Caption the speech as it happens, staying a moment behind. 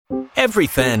Every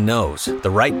fan knows the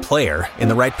right player in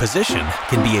the right position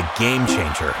can be a game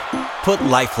changer. Put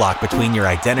LifeLock between your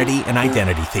identity and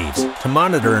identity thieves to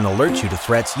monitor and alert you to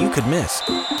threats you could miss.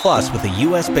 Plus, with a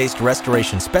U.S.-based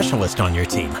restoration specialist on your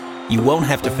team, you won't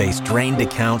have to face drained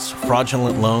accounts,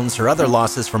 fraudulent loans, or other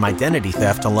losses from identity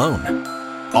theft alone.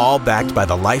 All backed by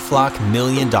the LifeLock $1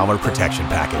 Million Protection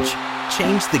Package.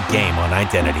 Change the game on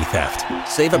identity theft.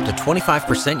 Save up to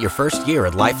 25% your first year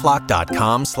at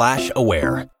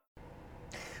LifeLock.com/aware.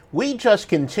 We just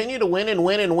continue to win and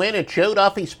win and win at Joe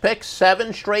Duffy's Picks.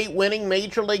 7 straight winning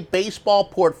Major League Baseball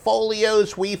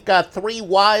portfolios. We've got 3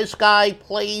 wise guy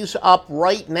plays up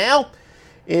right now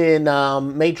in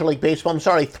Major League Baseball.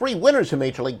 3 winners in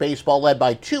Major League Baseball led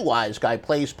by 2 wise guy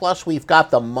plays. Plus, we've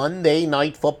got the Monday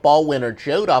Night Football winner,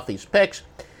 Joe Duffy's Picks,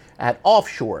 at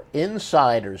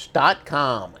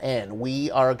offshoreinsiders.com. And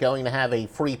we are going to have a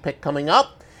free pick coming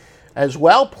up as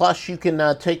well. Plus, you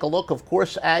can take a look, of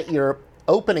course, at your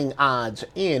opening odds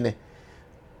in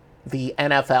the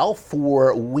NFL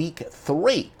for Week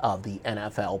 3 of the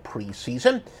NFL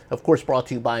preseason. Of course, brought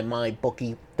to you by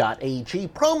mybookie.ag.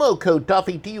 Promo code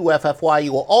Duffy, D-U-F-F-Y.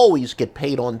 You will always get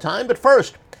paid on time. But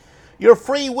first, your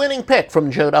free winning pick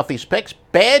from Joe Duffy's Picks.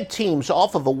 Bad teams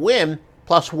off of a win,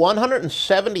 plus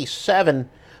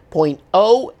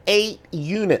 177.08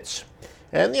 units.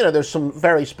 And, there's some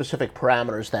very specific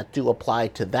parameters that do apply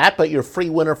to that. But your free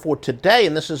winner for today,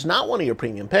 and this is not one of your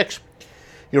premium picks,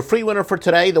 your free winner for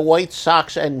today, the White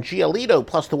Sox and Giolito,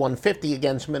 plus the 150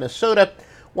 against Minnesota.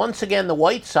 Once again, the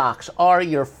White Sox are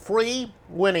your free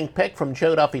winning pick from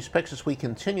Joe Duffy's Picks as we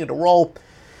continue to roll.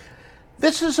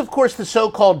 This is, of course, the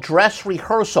so-called dress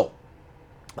rehearsal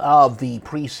of the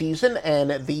preseason,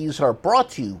 and these are brought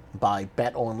to you by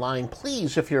Betonline.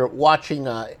 Please, if you're watching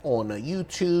on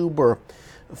YouTube or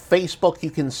Facebook,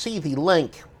 you can see the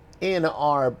link in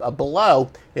our below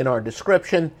in our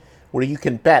description where you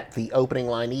can bet the opening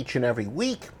line each and every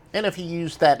week. And if you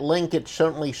use that link, it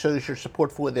certainly shows your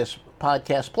support for this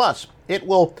podcast. Plus, it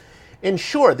will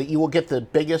ensure that you will get the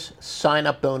biggest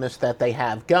sign-up bonus that they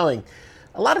have going.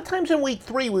 A lot of times in Week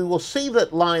 3, we will see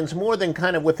that lines more than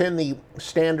kind of within the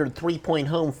standard 3-point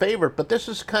home favorite, but this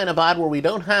is kind of odd where we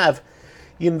don't have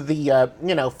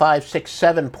the 5, 6,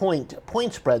 7 point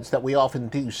spreads that we often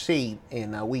do see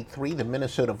in Week 3. The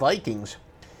Minnesota Vikings,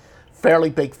 fairly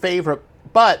big favorite,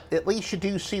 but at least you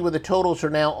do see where the totals are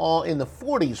now all in the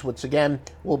 40s, which again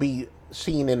will be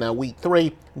seen in Week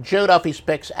 3. Joe Duffy's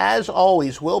Picks, as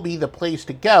always, will be the place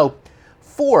to go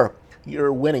for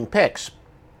your winning picks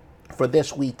for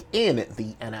this week in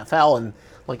the NFL. And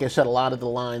like I said, a lot of the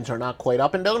lines are not quite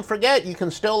up. And don't forget, you can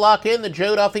still lock in the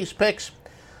Joe Duffy's Picks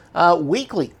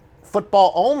weekly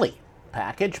football only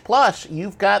package. Plus,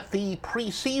 you've got the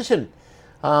preseason,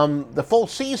 the full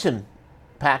season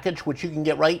package, which you can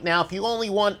get right now. If you only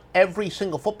want every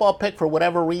single football pick for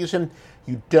whatever reason,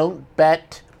 you don't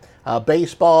bet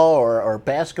baseball or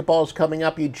basketball is coming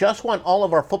up, you just want all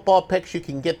of our football picks, you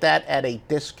can get that at a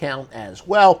discount as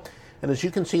well. And as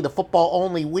you can see, the football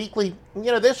only weekly,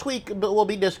 this week will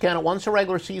be discounted. Once the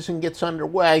regular season gets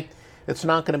underway, it's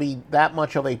not going to be that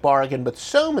much of a bargain, but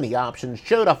so many options.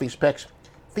 Joe Duffy's Picks,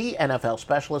 the NFL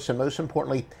specialist, and most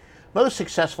importantly, most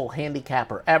successful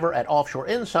handicapper ever at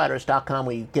offshoreinsiders.com,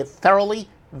 where you get thoroughly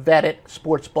vetted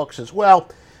sports books as well.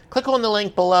 Click on the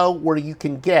link below where you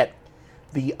can get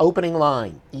the opening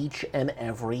line each and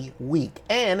every week.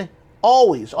 And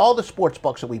always, all the sports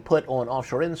books that we put on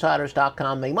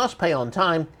offshoreinsiders.com, they must pay on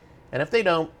time, and if they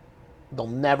don't, they'll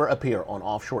never appear on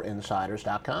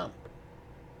offshoreinsiders.com.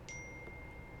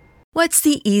 What's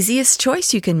the easiest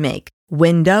choice you can make?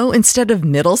 Window instead of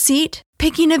middle seat?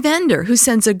 Picking a vendor who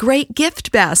sends a great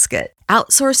gift basket?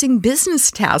 Outsourcing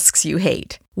business tasks you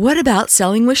hate? What about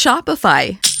selling with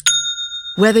Shopify?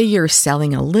 Whether you're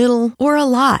selling a little or a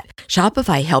lot,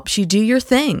 Shopify helps you do your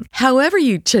thing, however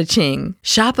you cha-ching.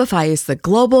 Shopify is the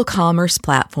global commerce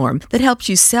platform that helps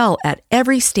you sell at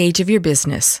every stage of your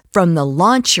business. From the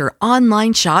launch your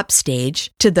online shop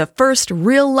stage to the first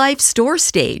real-life store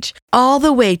stage, all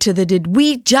the way to the did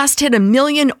we just hit 1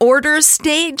 million orders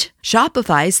stage.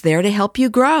 Shopify's there to help you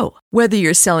grow. Whether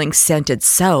you're selling scented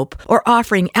soap or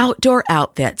offering outdoor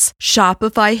outfits,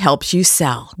 Shopify helps you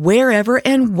sell. Wherever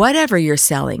and whatever you're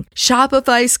selling,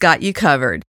 Shopify's got you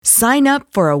covered. Sign up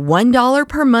for a $1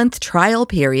 per month trial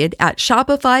period at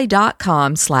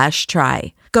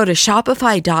shopify.com/try. Go to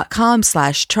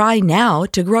shopify.com/try now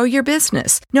to grow your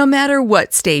business, no matter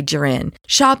what stage you're in.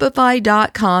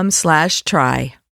 Shopify.com/try.